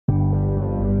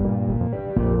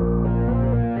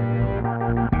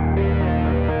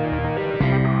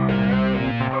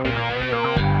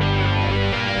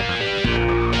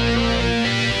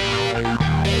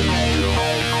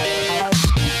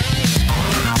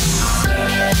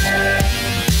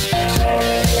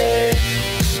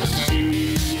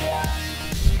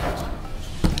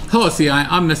Hello, CI.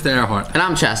 I'm Mr. Earhart. And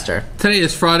I'm Chester. Today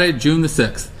is Friday, June the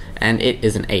 6th. And it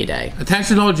is an A day.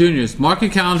 Attention all juniors. Mark your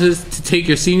calendars to take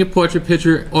your senior portrait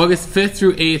picture August 5th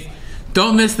through 8th.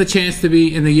 Don't miss the chance to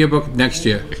be in the yearbook next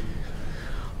year.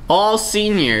 All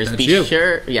seniors, That's be you.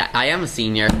 sure... Yeah, I am a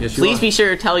senior. Yes, you Please are. be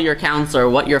sure to tell your counselor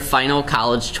what your final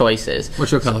college choice is.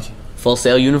 What's your college? Full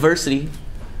Sail University.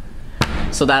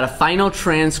 So that a final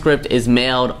transcript is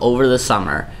mailed over the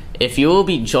summer. If you will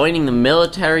be joining the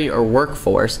military or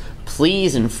workforce,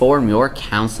 please inform your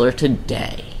counselor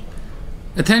today.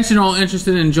 Attention all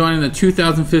interested in joining the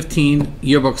 2015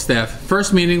 yearbook staff.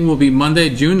 First meeting will be Monday,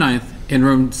 June 9th in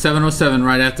room 707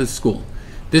 right after school.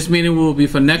 This meeting will be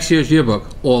for next year's yearbook.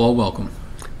 All are welcome.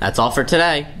 That's all for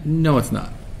today. No, it's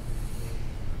not.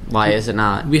 Why is it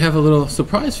not? We have a little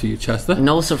surprise for you, Chester.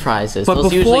 No surprises. But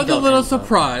Those before usually the don't little end well.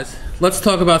 surprise, let's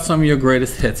talk about some of your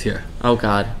greatest hits here. Oh,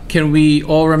 God. Can we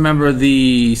all remember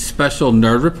the special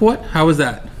nerd report? How was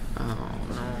that?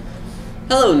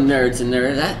 Hello, nerds and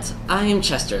nerdettes. I am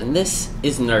Chester, and this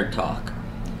is Nerd Talk.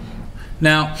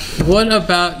 Now, what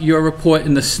about your report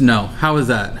in the snow? How was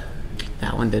that?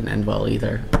 That one didn't end well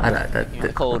either.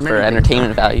 Cold for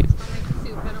entertainment value.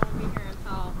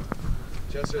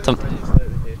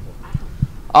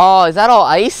 Oh, is that all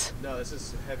ice? No, this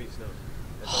is heavy snow.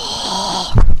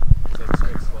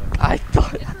 I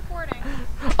thought.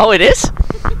 Oh, it is?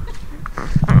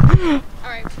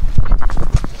 Alright.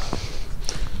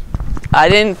 I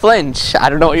didn't flinch. I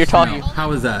don't know what you're talking about. How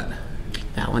was that?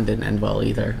 That one didn't end well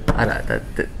either.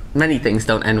 Many things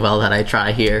don't end well that I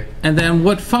try here. And then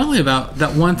what finally about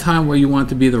that one time where you wanted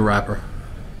to be the rapper?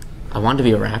 I want to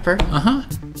be a rapper? Uh-huh.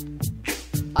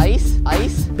 Ice,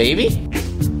 baby?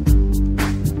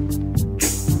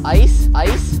 Ice,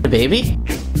 baby?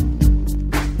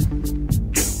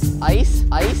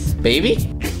 Ice, baby?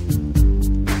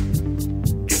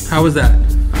 How was that?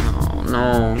 Oh,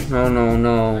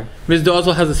 no. Ms.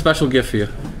 Dolezal has a special gift for you.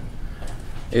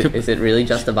 Is it really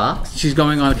just a box? She's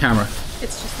going on camera.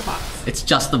 It's just the box. It's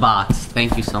just the box.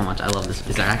 Thank you so much. I love this.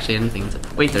 Is there actually anything?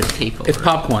 Wait, there's tape over It's it.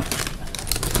 popcorn.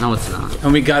 No, it's not.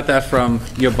 And we got that from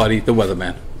your buddy, the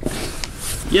weatherman.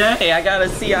 Yay, I got a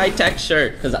CI Tech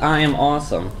shirt because I am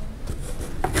awesome.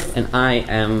 And I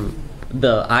am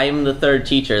the third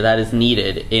teacher that is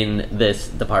needed in this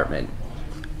department.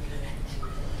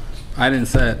 I didn't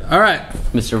say it. All right.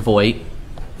 Mr. Voight.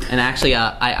 And actually,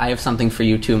 I have something for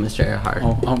you too, Mr. Earhart.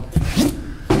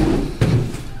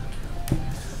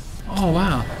 Oh,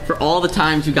 wow. For all the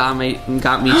times you got me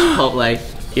Chipotle,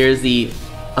 here's the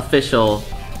official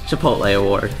Chipotle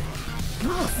award.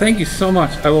 Oh, thank you so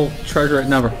much. I will treasure it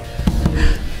never.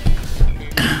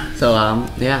 So,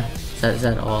 yeah. Is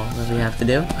that all that we have to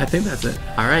do? I think that's it.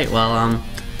 Alright, well,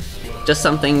 just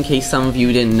something in case some of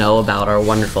you didn't know about our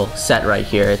wonderful set right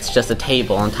here. It's just a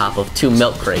table on top of 2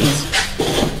 milk crates.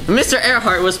 Mr.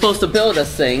 Earhart was supposed to build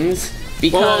us things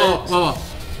because... Whoa.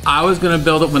 I was going to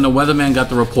build it when the weatherman got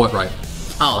the report right.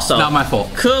 Oh, so... Not my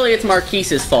fault. Clearly it's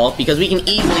Marquise's fault because we can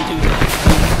easily do that.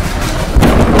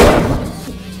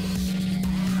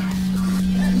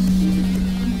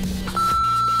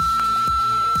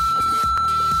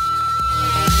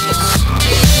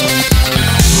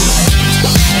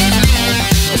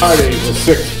 Friday the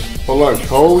 6th for lunch.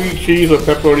 Whole wheat cheese or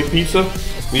pepperoni pizza,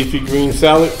 leafy green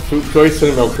salad, fruit choice,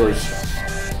 and milk choice.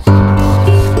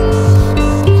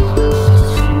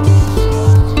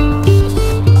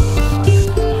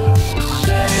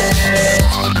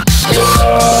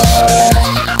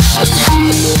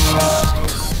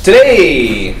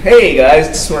 Today, hey guys,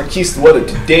 this is Marquise the weather.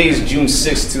 Today is June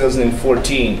 6,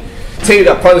 2014. Today we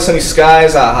got partly sunny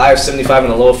skies, a high of 75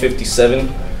 and a low of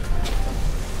 57.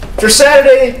 For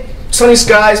Saturday, sunny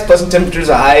skies, pleasant temperatures,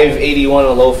 a high of 81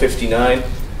 and a low of 59.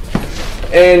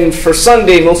 And for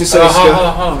Sunday, mostly sunny skies. Hold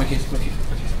on, Marquise.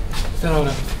 Stand over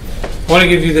there. I want to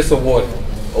give you this award.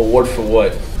 Award for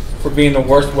what? For being the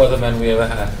worst weatherman we ever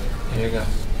had. Here you go.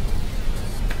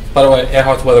 By the way,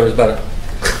 Earhart's weather is better.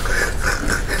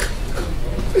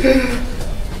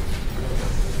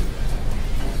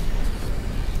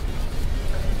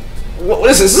 What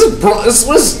is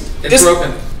this? It's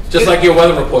broken. Just like your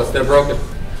weather reports, they're broken.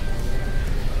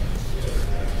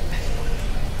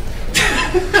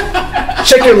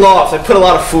 Check your loft. I put a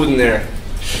lot of food in there.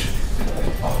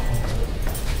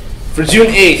 For June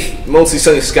 8th, mostly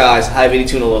sunny skies, high of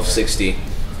 82 and a low of 60.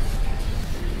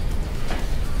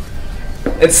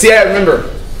 And see, I remember,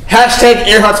 hashtag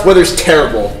Earhart's weather's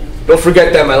terrible. Don't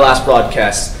forget that in my last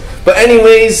broadcast. But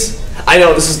anyways, I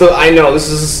know this is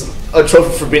a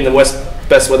trophy for being the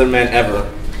best weatherman ever.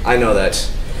 I know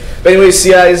that. But anyways, CI,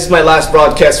 this is my last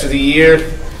broadcast for the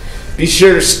year. Be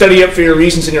sure to study up for your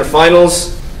regions and your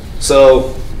finals.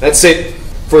 So, That's it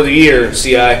for the year,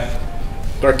 CI.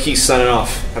 Marquise signing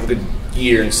off. Have a good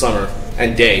year and summer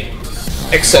and day,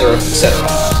 etc.,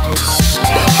 etc.